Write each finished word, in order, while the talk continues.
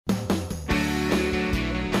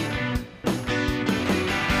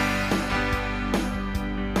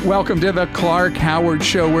Welcome to the Clark Howard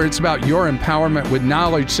Show, where it's about your empowerment with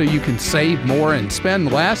knowledge so you can save more and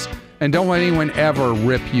spend less and don't let anyone ever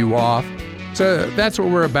rip you off. So that's what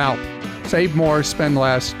we're about. Save more, spend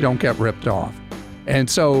less, don't get ripped off. And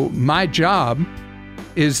so my job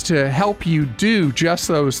is to help you do just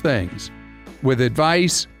those things with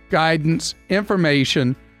advice, guidance,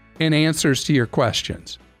 information, and answers to your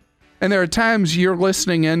questions. And there are times you're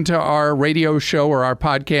listening into our radio show or our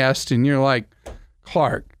podcast and you're like,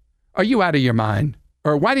 Clark, are you out of your mind?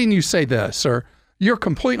 Or why didn't you say this? Or you're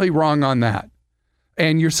completely wrong on that.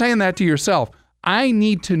 And you're saying that to yourself. I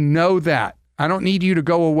need to know that. I don't need you to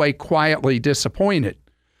go away quietly disappointed.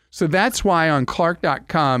 So that's why on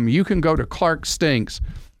Clark.com, you can go to Clark Stinks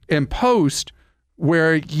and post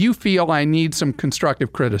where you feel I need some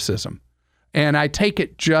constructive criticism. And I take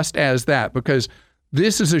it just as that, because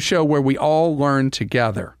this is a show where we all learn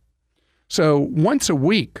together. So once a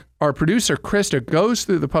week, our producer, Krista, goes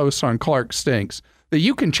through the posts on Clark Stinks, that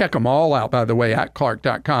you can check them all out, by the way, at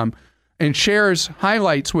Clark.com, and shares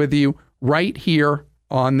highlights with you right here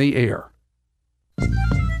on the air.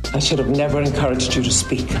 I should have never encouraged you to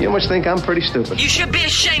speak. You must think I'm pretty stupid. You should be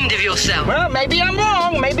ashamed of yourself. Well, maybe I'm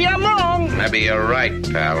wrong. Maybe I'm wrong. Maybe you're right,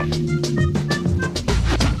 pal.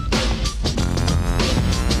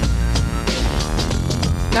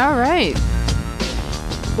 All right.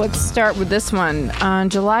 Let's start with this one. On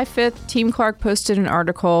July 5th, Team Clark posted an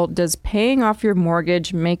article, Does Paying Off Your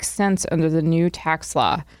Mortgage Make Sense Under the New Tax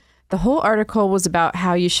Law? The whole article was about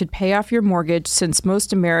how you should pay off your mortgage since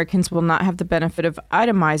most Americans will not have the benefit of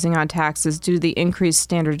itemizing on taxes due to the increased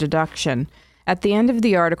standard deduction. At the end of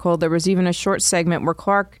the article, there was even a short segment where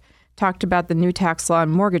Clark talked about the new tax law on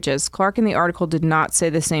mortgages. Clark in the article did not say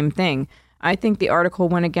the same thing. I think the article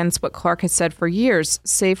went against what Clark has said for years,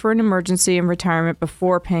 save for an emergency and retirement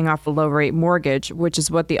before paying off a low-rate mortgage, which is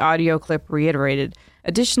what the audio clip reiterated.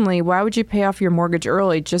 Additionally, why would you pay off your mortgage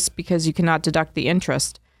early just because you cannot deduct the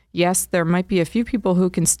interest? Yes, there might be a few people who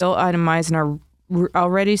can still itemize and are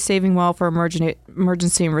already saving well for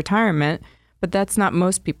emergency and retirement, but that's not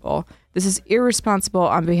most people. This is irresponsible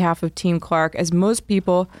on behalf of Team Clark, as most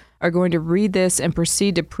people are going to read this and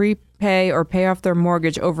proceed to prepay or pay off their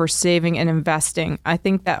mortgage over saving and investing. I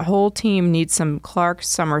think that whole team needs some Clark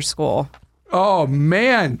summer school. Oh,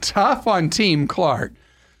 man, tough on Team Clark.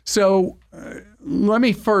 So let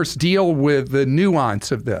me first deal with the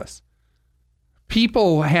nuance of this.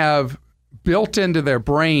 People have built into their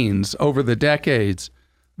brains over the decades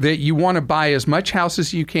that you want to buy as much house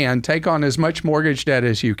as you can, take on as much mortgage debt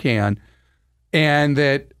as you can, and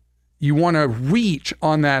that you want to reach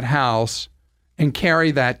on that house and carry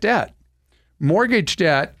that debt. Mortgage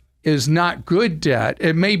debt is not good debt.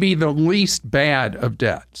 It may be the least bad of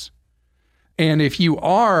debts. And if you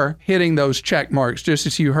are hitting those check marks, just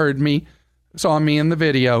as you saw me in the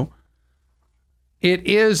video, it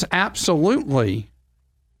is absolutely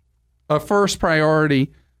a first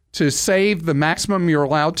priority to save the maximum you're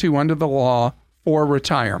allowed to under the law for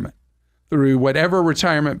retirement through whatever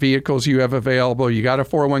retirement vehicles you have available. You got a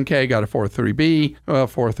 401k, got a 403b. Well,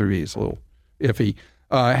 403b is a little iffy.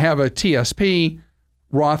 Have a TSP,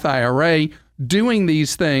 Roth IRA. Doing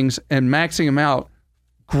these things and maxing them out,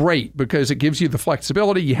 great, because it gives you the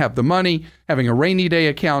flexibility. You have the money. Having a rainy day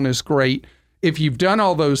account is great. If you've done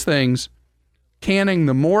all those things, canning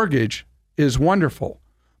the mortgage is wonderful.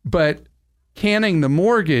 But canning the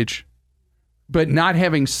mortgage, but not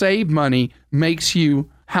having saved money, makes you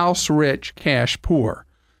house rich, cash poor.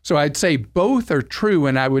 So I'd say both are true,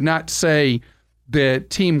 and I would not say that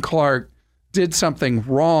Team Clark did something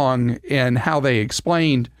wrong in how they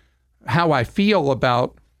explained how I feel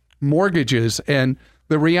about mortgages. And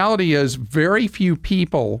the reality is very few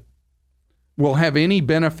people will have any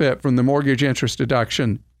benefit from the mortgage interest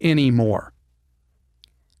deduction anymore.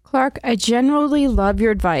 Clark, I generally love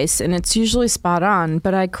your advice, and it's usually spot on,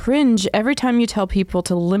 but I cringe every time you tell people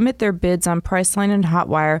to limit their bids on Priceline and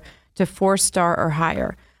Hotwire to 4-star or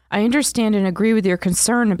higher. I understand and agree with your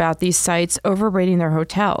concern about these sites overrating their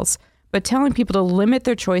hotels, but telling people to limit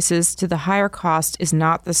their choices to the higher cost is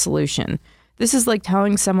not the solution. This is like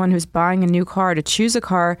telling someone who's buying a new car to choose a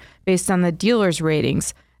car based on the dealer's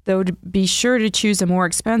ratings, though to be sure to choose a more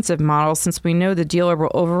expensive model since we know the dealer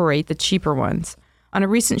will overrate the cheaper ones. On a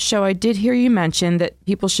recent show, I did hear you mention that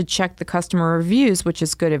people should check the customer reviews, which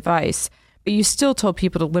is good advice, but you still told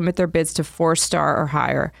people to limit their bids to 4-star or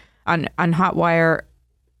higher on Hotwire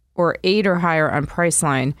or 8 or higher on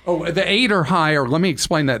Priceline. Oh, the 8 or higher, let me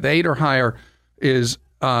explain that. The 8 or higher is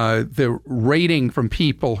the rating from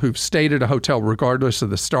people who've stayed at a hotel regardless of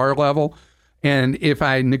the star level. And if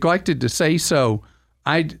I neglected to say so,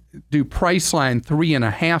 I'd do Priceline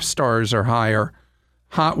 3.5 stars or higher.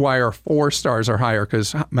 Hotwire 4 stars or higher,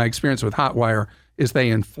 because my experience with Hotwire is they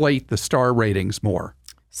inflate the star ratings more.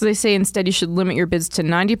 So they say instead you should limit your bids to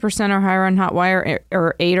 90% or higher on Hotwire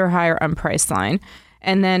or 8 or higher on Priceline.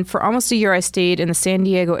 And then for almost a year, I stayed in the San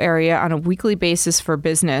Diego area on a weekly basis for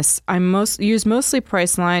business. I used mostly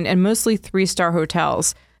Priceline and mostly 3-star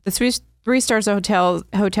hotels. The three-star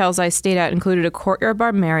hotels I stayed at included a Courtyard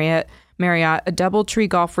by Marriott, a DoubleTree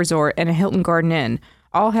Golf Resort, and a Hilton Garden Inn.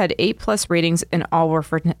 All had 8+ ratings and all were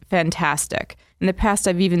fantastic. In the past,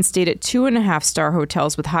 I've even stayed at 2.5-star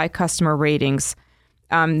hotels with high customer ratings.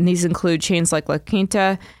 These include chains like La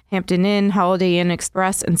Quinta, Hampton Inn, Holiday Inn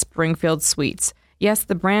Express, and Springfield Suites. Yes,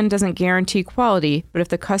 the brand doesn't guarantee quality, but if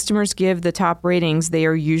the customers give the top ratings, they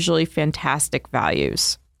are usually fantastic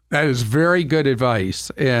values. That is very good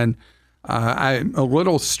advice. And I'm a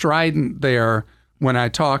little strident there when I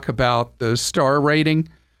talk about the star rating.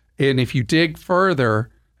 And if you dig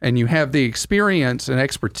further and you have the experience and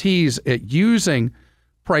expertise at using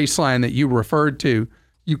Priceline that you referred to,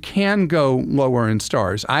 you can go lower in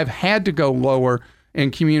stars. I've had to go lower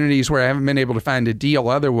in communities where I haven't been able to find a deal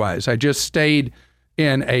otherwise. I just stayed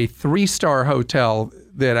in a 3-star hotel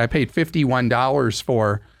that I paid $51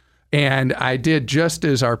 for, and I did just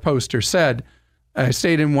as our poster said. I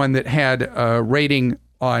stayed in one that had a rating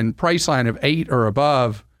on Priceline of 8 or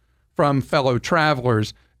above from fellow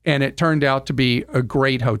travelers, and it turned out to be a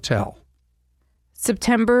great hotel.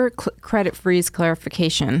 September credit freeze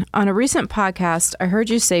clarification. On a recent podcast, I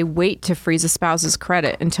heard you say wait to freeze a spouse's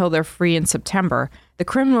credit until they're free in September. The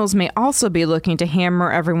criminals may also be looking to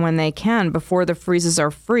hammer everyone they can before the freezes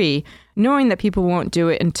are free, knowing that people won't do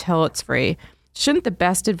it until it's free. Shouldn't the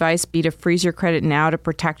best advice be to freeze your credit now to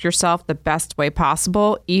protect yourself the best way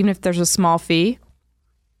possible, even if there's a small fee?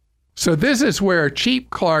 So this is where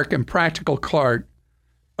Cheap Clark and Practical Clark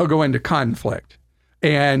will go into conflict.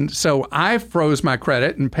 And so I froze my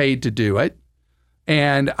credit and paid to do it.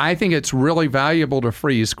 And I think it's really valuable to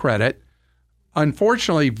freeze credit.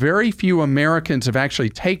 Unfortunately, very few Americans have actually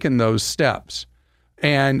taken those steps.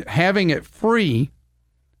 And having it free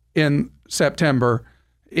in September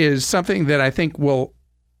is something that I think will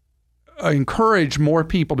encourage more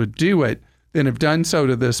people to do it than have done so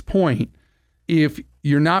to this point. If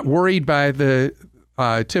you're not worried by the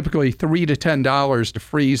typically $3 to $10 to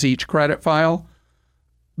freeze each credit file,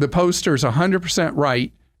 the poster's 100%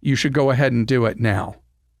 right. You should go ahead and do it now.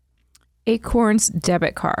 Acorn's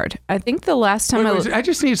debit card. I think the last time I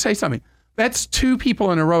just need to say something. That's 2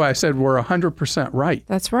 people in a row I said were 100% right.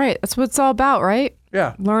 That's right. That's what it's all about, right?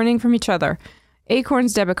 Yeah. Learning from each other.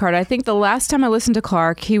 Acorn's debit card. I think the last time I listened to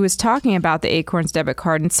Clark, he was talking about the Acorn's debit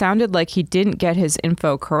card and sounded like he didn't get his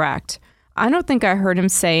info correct. I don't think I heard him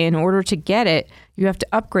say in order to get it, you have to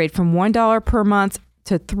upgrade from $1 per month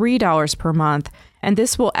to $3 per month, and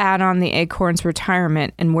this will add on the Acorns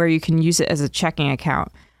retirement and where you can use it as a checking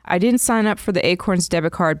account. I didn't sign up for the Acorns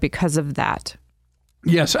debit card because of that.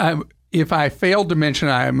 Yes, if I failed to mention,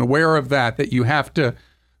 I am aware of that you have to,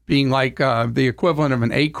 being like the equivalent of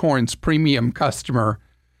an Acorns premium customer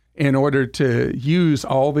in order to use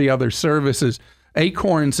all the other services.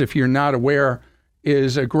 Acorns, if you're not aware,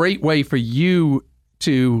 is a great way for you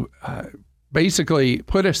to basically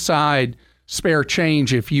put aside spare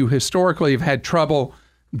change if you historically have had trouble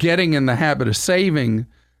getting in the habit of saving.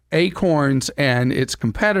 Acorns and its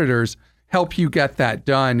competitors help you get that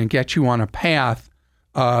done and get you on a path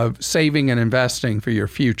of saving and investing for your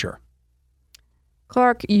future.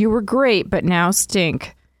 Clark, you were great, but now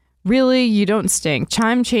stink. Really, you don't stink.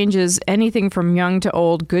 Chime changes anything from young to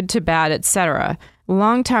old, good to bad, etc. A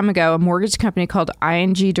long time ago, a mortgage company called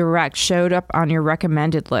ING Direct showed up on your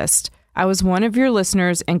recommended list. I was one of your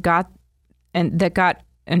listeners and got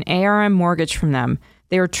an ARM mortgage from them.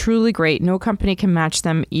 They are truly great. No company can match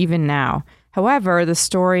them even now. However, the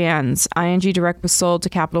story ends. ING Direct was sold to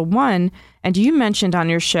Capital One, and you mentioned on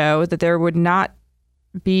your show that there would not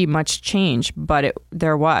be much change, but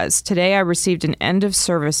there was. Today, I received an end of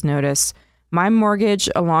service notice. My mortgage,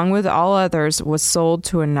 along with all others, was sold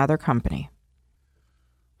to another company.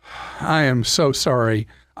 I am so sorry.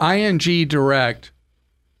 ING Direct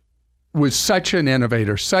was such an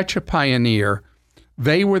innovator, such a pioneer.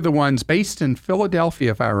 They were the ones based in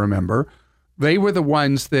Philadelphia, if I remember. They were the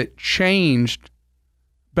ones that changed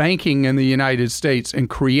banking in the United States and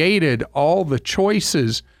created all the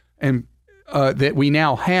choices and that we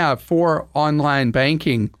now have for online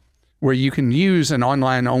banking, where you can use an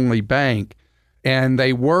online-only bank. And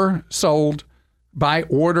they were sold by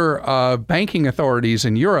order of banking authorities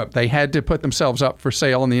in Europe. They had to put themselves up for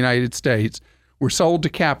sale in the United States, were sold to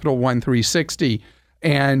Capital One 360,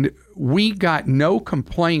 and we got no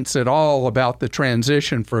complaints at all about the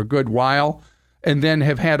transition for a good while. and then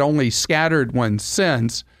have had only scattered ones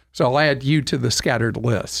since. So I'll add you to the scattered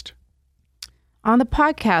list. On the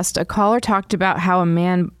podcast, a caller talked about how a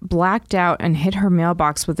man blacked out and hit her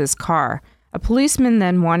mailbox with his car. A policeman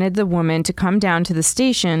then wanted the woman to come down to the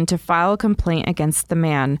station to file a complaint against the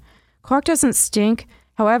man. Clark doesn't stink.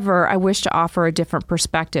 However, I wish to offer a different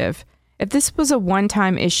perspective. If this was a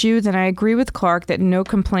one-time issue, then I agree with Clark that no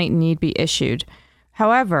complaint need be issued.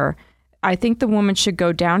 However, I think the woman should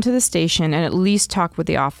go down to the station and at least talk with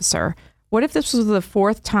the officer. What if this was the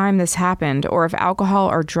fourth time this happened, or if alcohol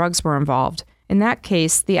or drugs were involved? In that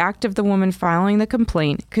case, the act of the woman filing the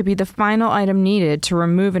complaint could be the final item needed to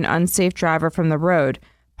remove an unsafe driver from the road,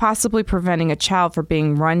 possibly preventing a child from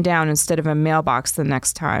being run down instead of a mailbox the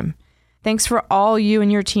next time. Thanks for all you and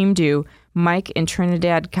your team do, Mike in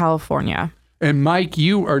Trinidad, California. And Mike,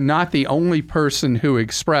 you are not the only person who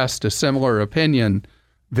expressed a similar opinion,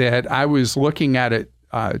 that I was looking at it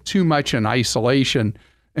too much in isolation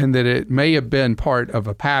and that it may have been part of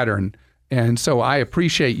a pattern. And so I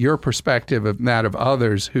appreciate your perspective and that of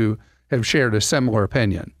others who have shared a similar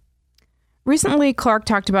opinion. Recently, Clark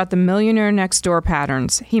talked about the millionaire next door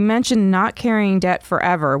patterns. He mentioned not carrying debt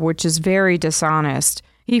forever, which is very dishonest.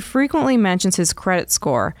 He frequently mentions his credit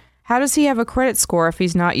score. How does he have a credit score if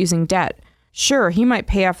he's not using debt? Sure, he might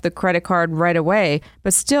pay off the credit card right away,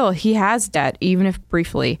 but still, he has debt, even if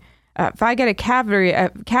briefly. If I get a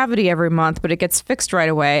cavity every month, but it gets fixed right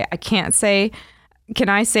away, can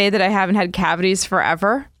I say that I haven't had cavities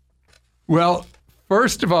forever? Well,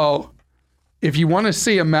 first of all, if you want to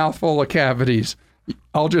see a mouthful of cavities,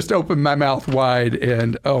 I'll just open my mouth wide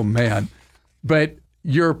and, oh man. But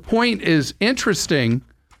your point is interesting,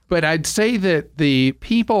 but I'd say that the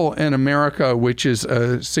people in America, which is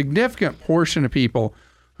a significant portion of people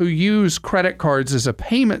who use credit cards as a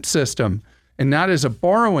payment system and not as a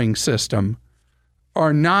borrowing system,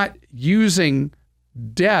 are not using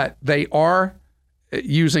debt. They are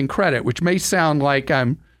using credit, which may sound like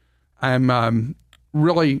I'm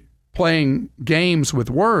really playing games with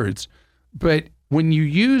words, but when you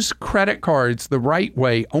use credit cards the right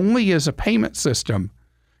way, only as a payment system,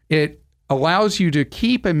 it allows you to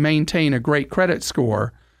keep and maintain a great credit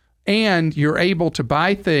score, and you're able to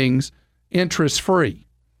buy things interest-free.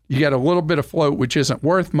 You get a little bit of float, which isn't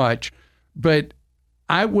worth much, but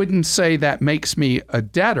I wouldn't say that makes me a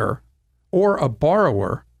debtor or a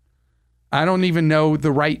borrower. I don't even know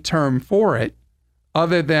the right term for it,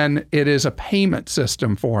 other than it is a payment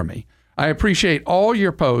system for me. I appreciate all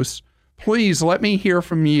your posts. Please let me hear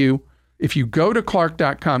from you. If you go to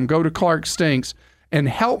Clark.com, go to Clark Stinks, and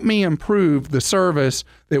help me improve the service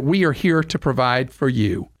that we are here to provide for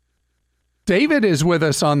you. David is with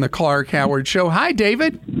us on the Clark Howard Show. Hi,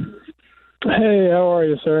 David. Hey, how are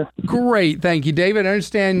you, sir? Great. Thank you, David. I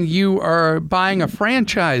understand you are buying a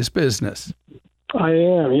franchise business. I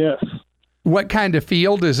am, yes. What kind of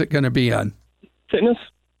field is it going to be in? Fitness.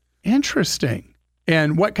 Interesting.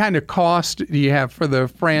 And what kind of cost do you have for the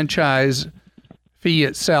franchise fee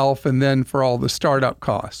itself and then for all the startup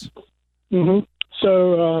costs? Mm-hmm.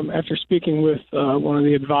 So after speaking with one of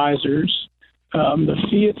the advisors, the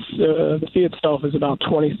fee itself is about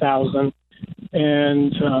 $20,000,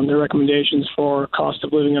 and their recommendations for cost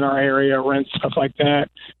of living in our area, rent, stuff like that,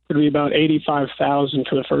 would be about $85,000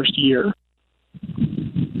 for the first year.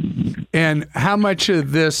 And how much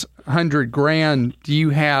of this $100,000 do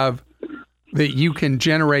you have that you can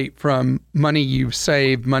generate from money you've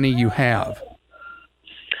saved, money you have?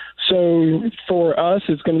 So for us,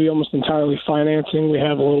 it's going to be almost entirely financing. We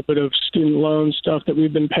have a little bit of student loan stuff that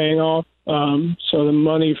we've been paying off. So the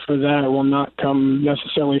money for that will not come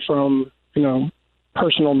necessarily from,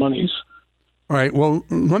 personal monies. All right. Well,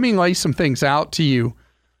 let me lay some things out to you.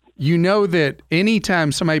 You know that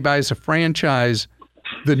anytime somebody buys a franchise,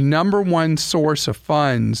 the number one source of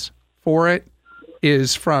funds for it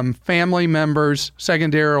is from family members,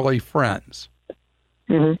 secondarily friends.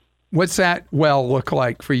 Mm-hmm. What's that well look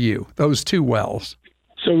like for you, those two wells?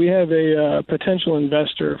 So we have a potential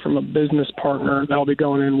investor from a business partner that I'll be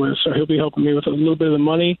going in with, so he'll be helping me with a little bit of the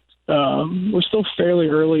money. We're still fairly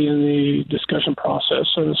early in the discussion process,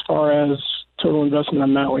 so as far as total investment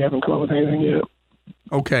amount, we haven't come up with anything yet.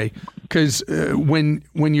 Okay, because when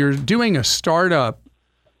you're doing a startup,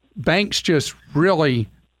 banks just really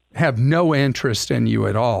have no interest in you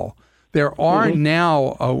at all. There are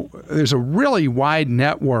now, there's a really wide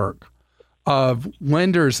network of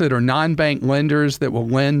lenders that are non-bank lenders that will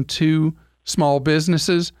lend to small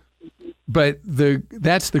businesses. But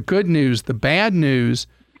that's the good news. The bad news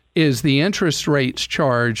is the interest rates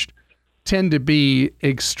charged tend to be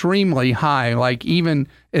extremely high, like even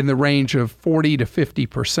in the range of 40 to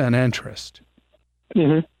 50% interest.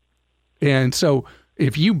 Mm-hmm. And so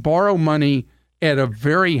if you borrow money at a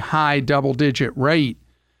very high double-digit rate,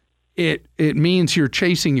 it means you're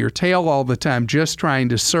chasing your tail all the time, just trying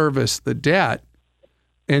to service the debt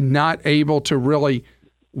and not able to really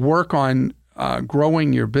work on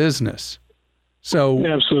growing your business. So,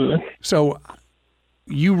 absolutely. So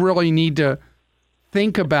you really need to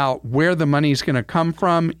think about where the money's going to come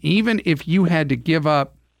from. Even if you had to give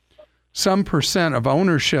up some percent of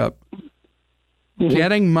ownership,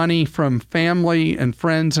 getting money from family and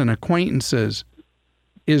friends and acquaintances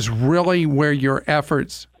is really where your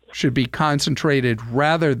efforts should be concentrated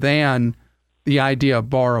rather than the idea of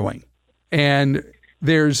borrowing. And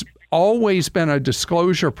there's always been a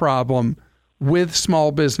disclosure problem with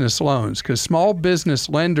small business loans because small business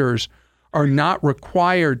lenders are not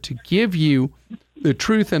required to give you the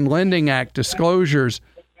Truth in Lending Act disclosures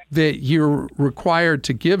that you're required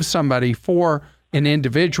to give somebody for an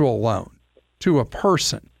individual loan to a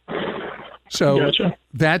person. So Gotcha.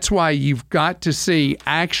 That's why you've got to see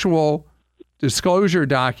actual disclosure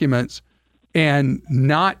documents and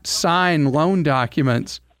not sign loan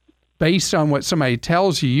documents based on what somebody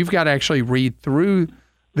tells you. You've got to actually read through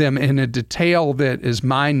them in a detail that is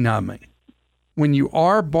mind-numbing. When you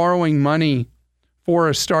are borrowing money for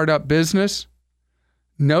a startup business,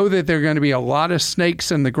 know that there are going to be a lot of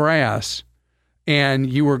snakes in the grass,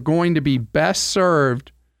 and you are going to be best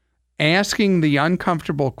served asking the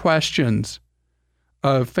uncomfortable questions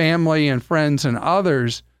of family and friends and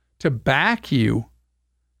others to back you,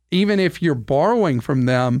 even if you're borrowing from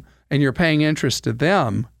them and you're paying interest to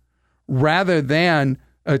them, rather than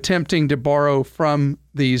attempting to borrow from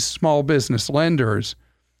these small business lenders,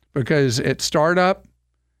 because at startup,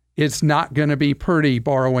 it's not going to be pretty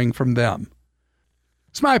borrowing from them.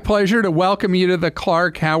 It's my pleasure to welcome you to the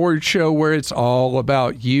Clark Howard Show, where it's all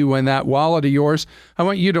about you and that wallet of yours. I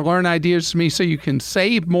want you to learn ideas from me so you can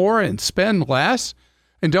save more and spend less,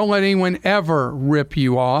 and don't let anyone ever rip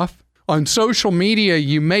you off. On social media,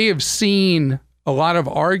 you may have seen a lot of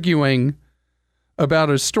arguing about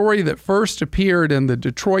a story that first appeared in the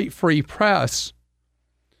Detroit Free Press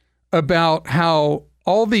about how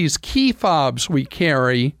all these key fobs we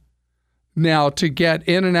carry now to get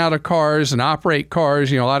in and out of cars and operate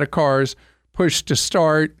cars, a lot of cars push to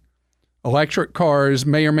start. Electric cars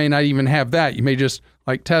may or may not even have that. You may just,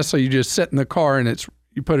 like Tesla, you just sit in the car and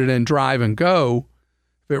you put it in drive and go.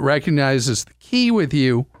 If it recognizes the key with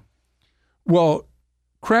you. Well,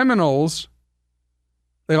 criminals,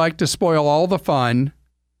 they like to spoil all the fun,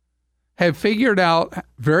 have figured out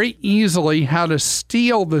very easily how to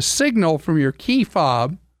steal the signal from your key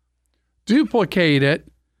fob, duplicate it,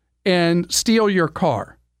 and steal your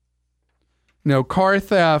car. Car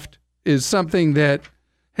theft is something that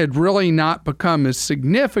had really not become as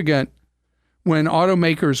significant when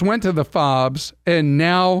automakers went to the fobs, and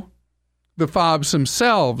now the fobs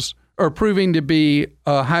themselves are proving to be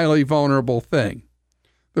a highly vulnerable thing.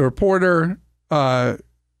 The reporter,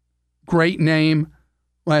 great name,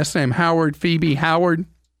 last name Howard, Phoebe Howard,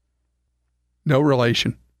 no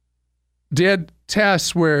relation, did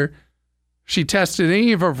tests where she tested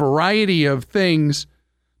any of a variety of things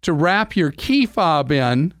to wrap your key fob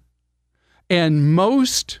in, and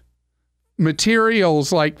most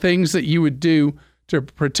materials, like things that you would do to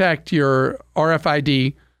protect your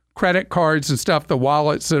RFID credit cards and stuff, the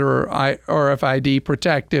wallets that are RFID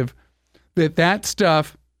protective, that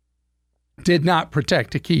stuff did not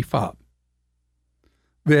protect a key fob.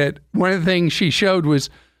 That one of the things she showed was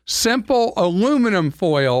simple aluminum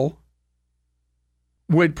foil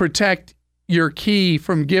would protect your key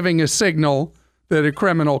from giving a signal that a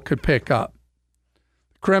criminal could pick up.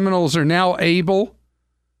 Criminals are now able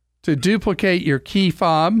to duplicate your key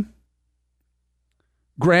fob,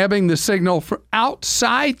 grabbing the signal from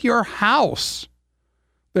outside your house.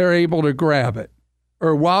 They're able to grab it.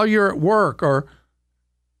 Or while you're at work, or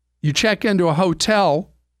you check into a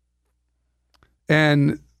hotel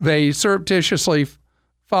and they surreptitiously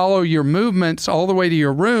follow your movements all the way to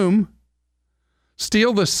your room,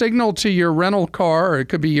 steal the signal to your rental car, or it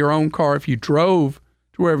could be your own car if you drove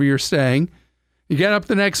to wherever you're staying. You get up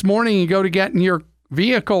the next morning, you go to get in your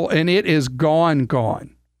vehicle, and it is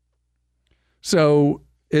gone. So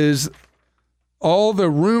is all the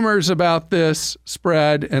rumors about this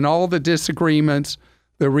spread and all the disagreements,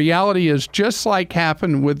 the reality is, just like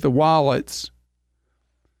happened with the wallets,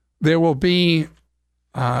 there will be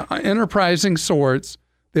enterprising sorts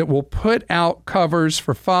that will put out covers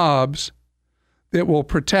for fobs that will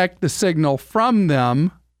protect the signal from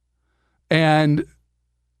them, and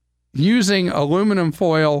using aluminum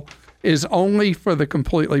foil is only for the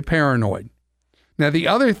completely paranoid. Now, the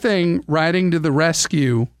other thing riding to the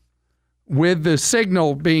rescue with the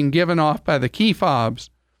signal being given off by the key fobs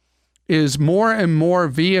is more and more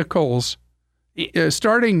vehicles,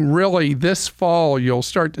 starting really this fall, you'll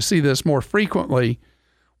start to see this more frequently,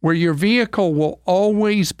 where your vehicle will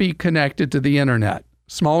always be connected to the internet.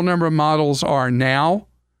 Small number of models are now.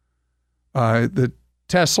 The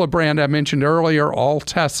Tesla brand I mentioned earlier, all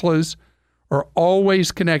Teslas are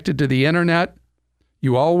always connected to the internet.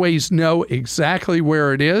 You always know exactly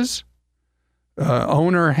where it is.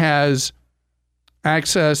 Owner has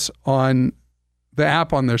access on the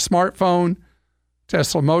app on their smartphone.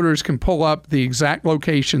 Tesla Motors can pull up the exact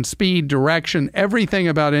location, speed, direction, everything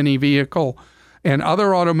about any vehicle. And other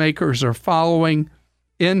automakers are following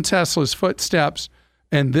in Tesla's footsteps.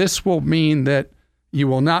 And this will mean that you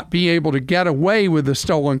will not be able to get away with the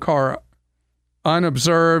stolen car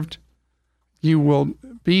unobserved. You will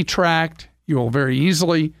be tracked. You will very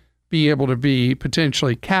easily be able to be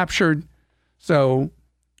potentially captured. So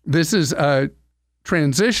this is a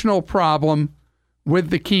transitional problem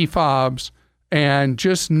with the key fobs. And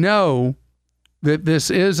just know that this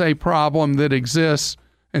is a problem that exists,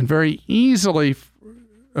 and very easily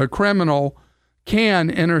a criminal can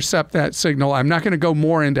intercept that signal. I'm not going to go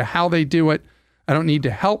more into how they do it. I don't need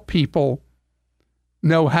to help people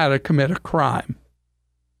know how to commit a crime.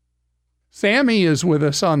 Sammy is with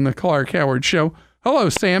us on the Clark Howard Show. Hello,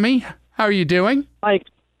 Sammy. How are you doing? Hi.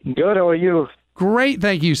 Good. How are you? Great.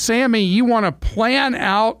 Thank you. Sammy, you want to plan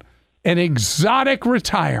out an exotic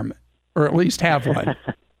retirement, or at least have one.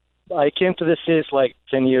 I came to the States like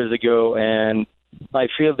 10 years ago, and I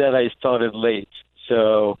feel that I started late.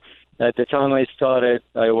 So at the time I started,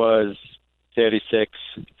 I was 36.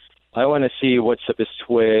 I want to see what's the best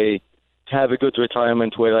way to have a good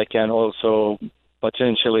retirement where I can also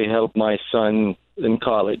potentially help my son in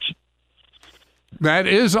college. That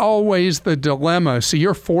is always the dilemma. So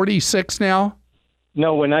you're 46 now?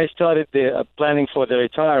 No, when I started the planning for the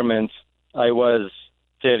retirement, I was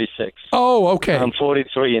 36. Oh, okay. I'm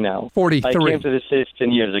 43 now. 43. I came to the States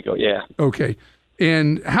 10 years ago, yeah. Okay.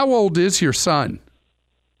 And how old is your son?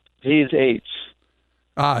 He's 8.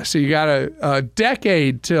 So you got a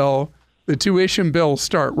decade till the tuition bills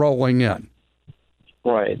start rolling in.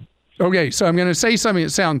 Right. Okay, so I'm going to say something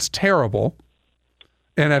that sounds terrible,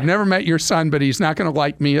 and I've never met your son, but he's not going to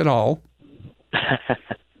like me at all.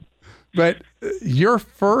 But your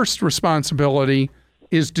first responsibility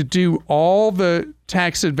is to do all the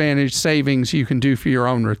tax advantage savings you can do for your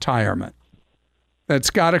own retirement. That's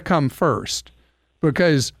got to come first,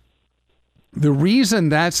 because the reason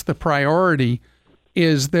that's the priority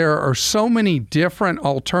is there are so many different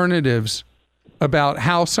alternatives about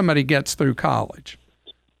how somebody gets through college,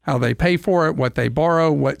 how they pay for it, what they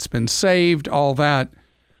borrow, what's been saved, all that,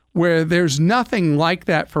 where there's nothing like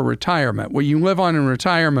that for retirement. What you live on in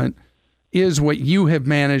retirement is what you have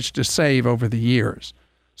managed to save over the years.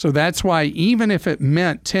 So that's why even if it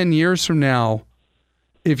meant 10 years from now,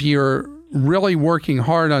 if you're really working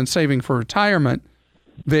hard on saving for retirement,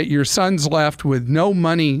 that your son's left with no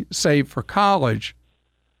money saved for college,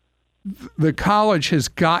 the college has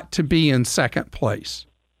got to be in second place.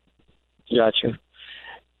 Gotcha.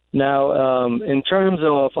 Now, in terms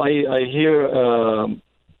of, I hear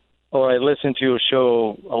or I listen to your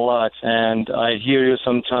show a lot, and I hear you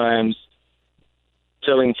sometimes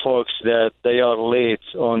telling folks that they are late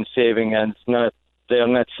on saving and they are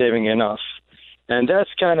not saving enough. And that's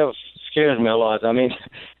kind of scares me a lot. I mean,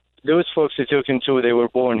 those folks you're talking to, they were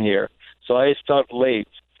born here. So I start late.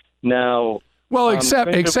 Now, well, except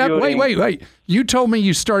wait. You told me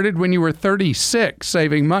you started when you were 36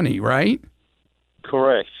 saving money, right?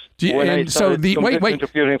 Correct. Contributing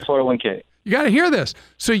 401k. You got to hear this.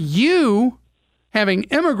 So you, having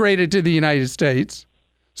immigrated to the United States,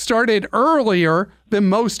 started earlier than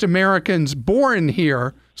most Americans born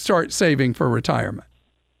here start saving for retirement.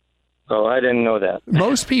 Oh, I didn't know that.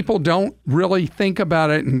 Most people don't really think about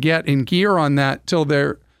it and get in gear on that till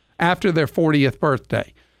they're after their 40th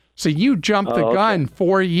birthday. So you jumped the gun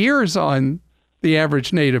 4 years on the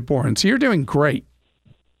average native born. So you're doing great.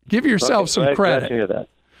 Give yourself some credit. Glad to hear that.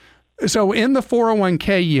 So in the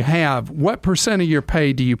 401k you have, what percent of your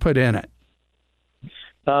pay do you put in it?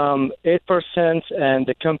 8%, and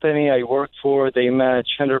the company I work for, they match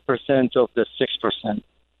 100% of the 6%.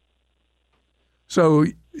 So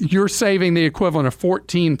you're saving the equivalent of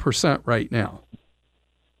 14% right now.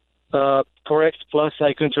 Correct. Plus,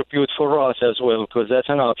 I contribute for Roth as well, because that's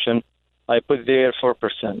an option. I put there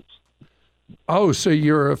 4%. Oh, so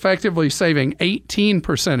you're effectively saving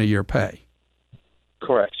 18% of your pay.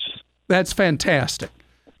 Correct. That's fantastic.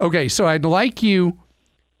 Okay, so I'd like you,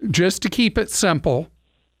 just to keep it simple,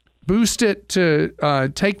 boost it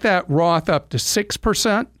to take that Roth up to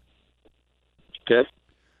 6%. Okay.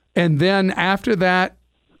 And then after that,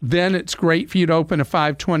 then it's great for you to open a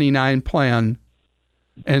 529 plan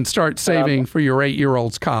and start saving for your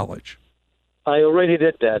 8-year-old's college. I already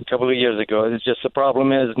did that a couple of years ago. It's just the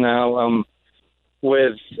problem is now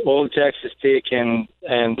with all taxes taken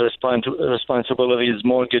and responsibilities,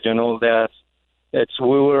 mortgage and all that,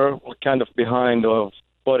 we were kind of behind of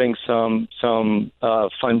putting some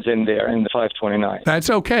funds in there in the 529. That's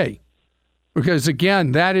okay. Because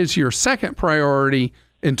again, that is your second priority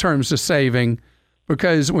in terms of saving,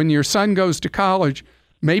 because when your son goes to college,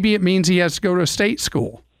 maybe it means he has to go to a state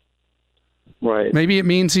school. Right. Maybe it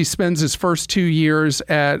means he spends his first 2 years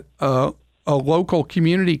at a local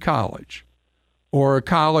community college or a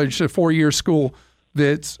college, a 4-year school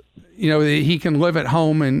that's, that he can live at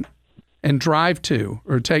home and drive to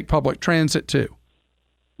or take public transit to.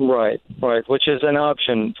 Right, which is an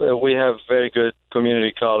option. We have very good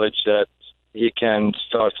community college that he can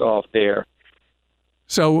start off there.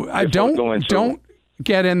 So don't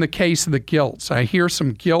get in the case of the guilt. I hear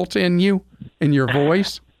some guilt in you, in your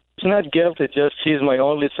voice. It's not guilt. It's just he's my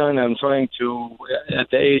only son. I'm trying to, at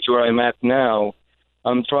the age where I'm at now,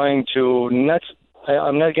 I'm trying to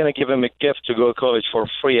I'm not going to give him a gift to go to college for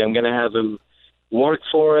free. I'm going to have him work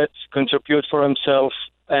for it, contribute for himself,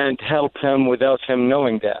 and help him without him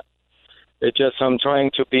knowing that. It's just I'm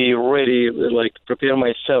trying to be ready, prepare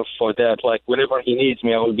myself for that. Like, whenever he needs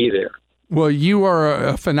me, I will be there. Well, you are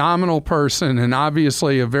a phenomenal person and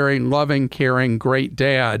obviously a very loving, caring, great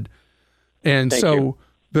dad. And Thank so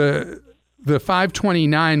you. the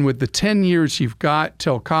 529 with the 10 years you've got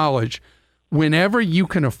till college, whenever you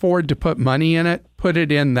can afford to put money in it, put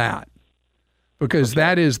it in that. Because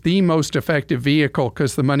that is the most effective vehicle,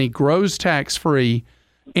 because the money grows tax-free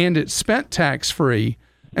and it's spent tax-free.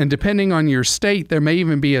 And depending on your state, there may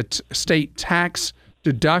even be a state tax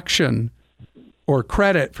deduction or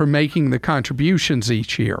credit for making the contributions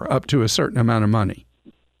each year up to a certain amount of money.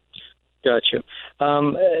 Got you.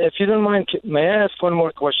 If you don't mind, may I ask one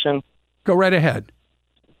more question? Go right ahead.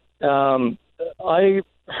 I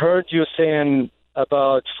heard you saying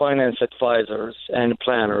about finance advisors and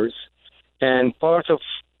planners, and part of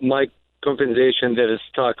my compensation there is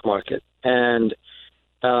stock market. And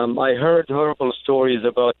I heard horrible stories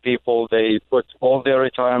about people, they put all their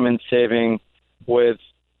retirement saving with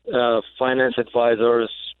finance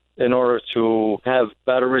advisors in order to have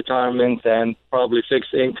better retirement and probably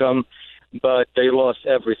fixed income, but they lost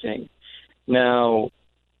everything. Now,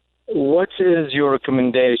 what is your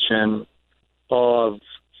recommendation of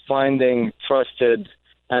finding trusted,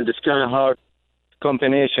 and it's kind of hard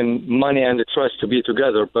combination, money and the trust to be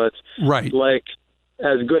together, but right, like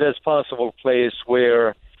as good as possible place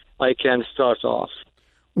where I can start off?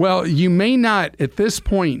 Well, you may not at this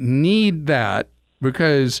point need that,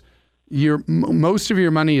 because most of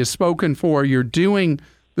your money is spoken for. You're doing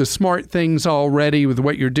the smart things already with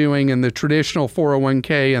what you're doing in the traditional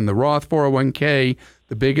 401k and the Roth 401k,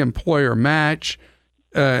 the big employer match.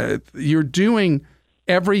 You're doing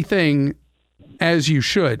everything as you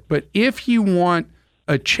should. But if you want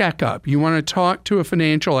a checkup, you want to talk to a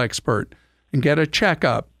financial expert and get a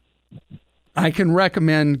checkup, I can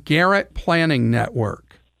recommend Garrett Planning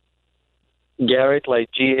Network. Garrett, like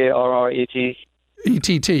Garrett?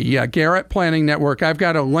 ETT, yeah, Garrett Planning Network. I've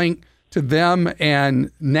got a link to them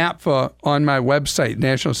and NAPFA on my website,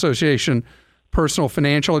 National Association Personal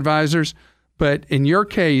Financial Advisors. But in your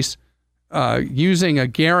case, using a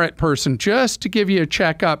Garrett person just to give you a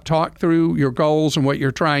checkup, talk through your goals and what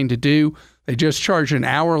you're trying to do. They just charge an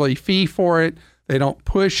hourly fee for it. They don't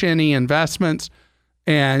push any investments.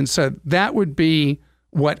 And so that would be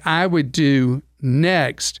what I would do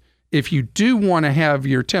next if you do want to have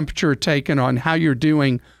your temperature taken on how you're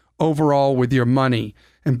doing overall with your money.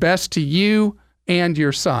 And best to you and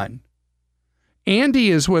your son.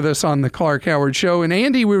 Andy is with us on the Clark Howard Show. And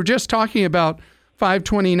Andy, we were just talking about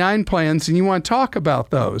 529 plans, and you want to talk about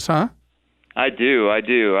those, huh? I do.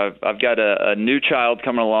 I've got a new child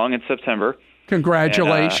coming along in September.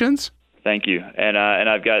 Congratulations. And, thank you. And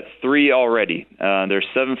I've got 3 already. They're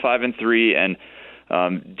 7, 5, and 3. And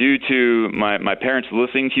due to my parents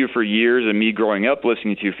listening to you for years and me growing up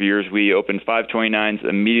listening to you for years, we opened 529s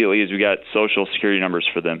immediately as we got social security numbers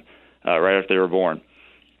for them right after they were born.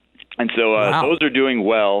 And so wow. Those are doing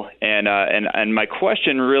well. And my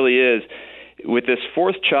question really is, with this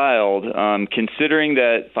 4th child, considering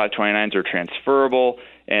that 529s are transferable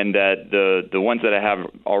and that the ones that I have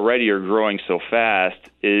already are growing so fast,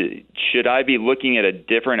 should I be looking at a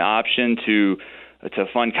different option to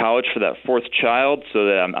fund college for that 4th child so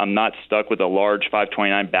that I'm not stuck with a large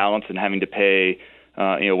 529 balance and having to pay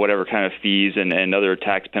whatever kind of fees and other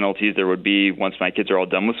tax penalties there would be once my kids are all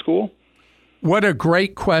done with school? What a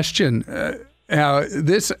great question.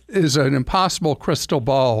 This is an impossible crystal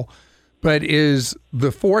ball, but is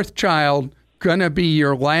the fourth child going to be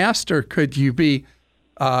your last, or could you be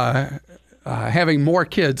having more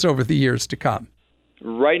kids over the years to come?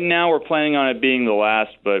 Right now, we're planning on it being the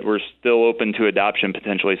last, but we're still open to adoption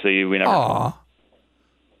potentially, so we never know.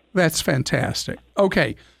 That's fantastic.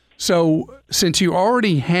 Okay, so since you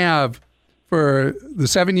already have, for the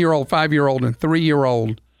 7-year-old, 5-year-old, and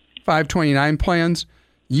 3-year-old 529 plans,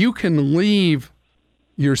 you can leave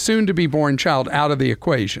your soon-to-be-born child out of the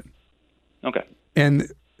equation. Okay.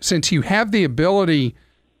 And since you have the ability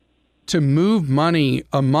to move money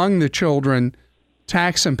among the children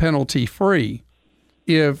tax and penalty free,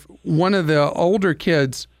 if one of the older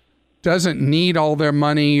kids doesn't need all their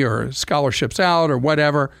money or scholarships out or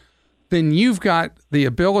whatever, then you've got the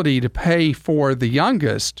ability to pay for the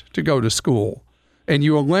youngest to go to school. And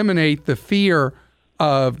you eliminate the fear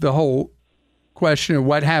of the whole question of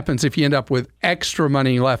what happens if you end up with extra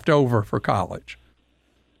money left over for college.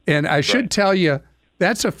 And I should tell you,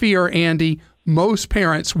 that's a fear, Andy, most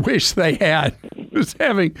parents wish they had, was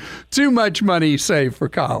having too much money saved for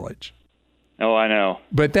college. Oh, I know.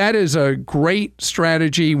 But that is a great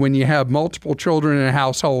strategy when you have multiple children in a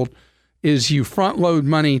household, is you front load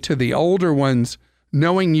money to the older ones,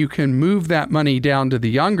 knowing you can move that money down to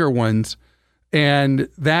the younger ones. And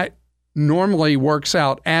that normally works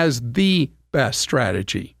out as the best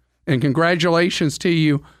strategy. And congratulations to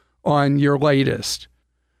you on your latest.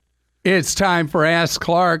 It's time for Ask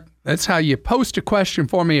Clark. That's how you post a question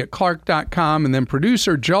for me at clark.com, and then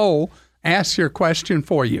producer Joel asks your question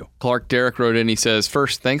for you. Clark Derek wrote in, he says,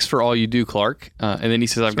 first, thanks for all you do, Clark. And then he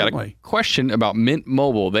says, I've got a question about Mint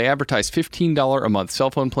Mobile. They advertise $15 a month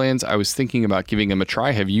cell phone plans. I was thinking about giving them a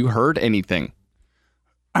try. Have you heard anything?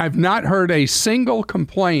 I've not heard a single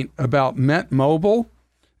complaint about Mint Mobile,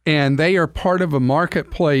 and they are part of a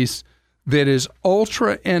marketplace that is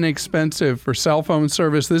ultra inexpensive for cell phone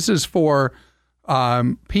service. This is for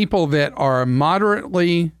people that are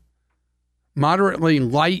moderately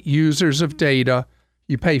light users of data.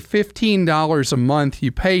 You pay $15 a month.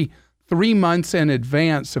 You pay 3 months in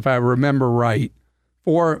advance, if I remember right,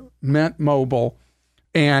 for Mint Mobile.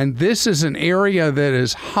 And this is an area that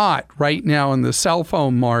is hot right now in the cell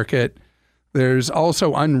phone market. There's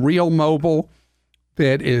also Unreal Mobile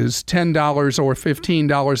that is $10 or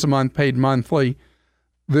 $15 a month paid monthly.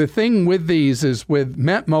 The thing with these is with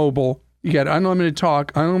Mint Mobile, you get unlimited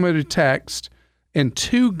talk, unlimited text, and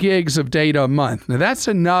 2 gigs of data a month. Now, that's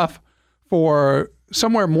enough for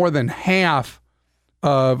somewhere more than half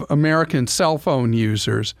of American cell phone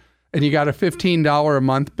users, and you got a $15 a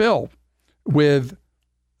month bill. With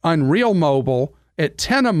Unreal Mobile, at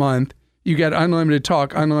 $10 a month, you get unlimited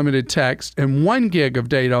talk, unlimited text, and 1 gig of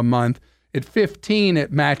data a month. At $15,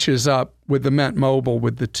 it matches up with the Mint Mobile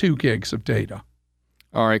with the 2 gigs of data.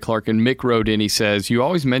 All right, Clark. And Mick wrote in, he says, you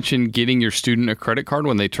always mention getting your student a credit card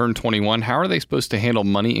when they turn 21. How are they supposed to handle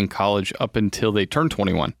money in college up until they turn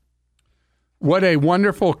 21? What a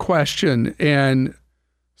wonderful question. And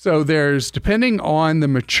so there's, depending on the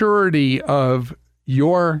maturity of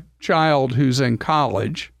your child who's in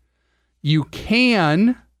college, you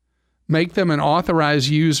can make them an authorized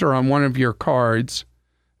user on one of your cards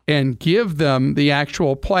and give them the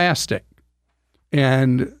actual plastic.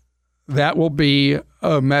 And that will be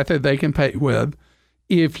a method they can pay with.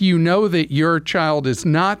 If you know that your child is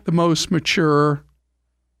not the most mature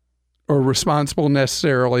or responsible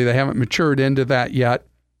necessarily, they haven't matured into that yet,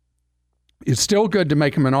 it's still good to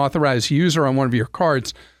make them an authorized user on one of your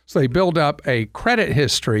cards. So they build up a credit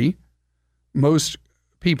history. Most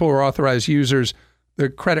people who are authorized users, the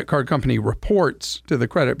credit card company reports to the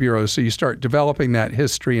credit bureau. So you start developing that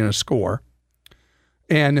history and a score.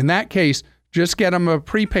 And in that case, just get them a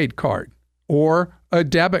prepaid card or a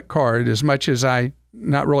debit card. As much as I'm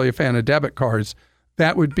not really a fan of debit cards,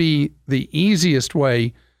 that would be the easiest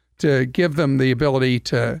way to give them the ability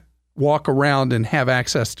to walk around and have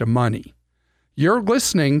access to money. You're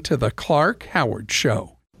listening to The Clark Howard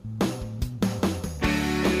Show.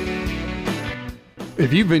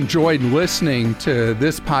 If you've enjoyed listening to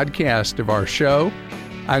this podcast of our show,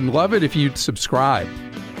 I'd love it if you'd subscribe.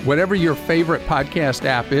 Whatever your favorite podcast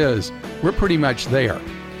app is, we're pretty much there.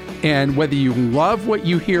 And whether you love what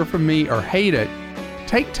you hear from me or hate it,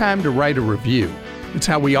 take time to write a review. It's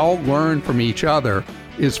how we all learn from each other,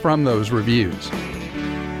 is from those reviews.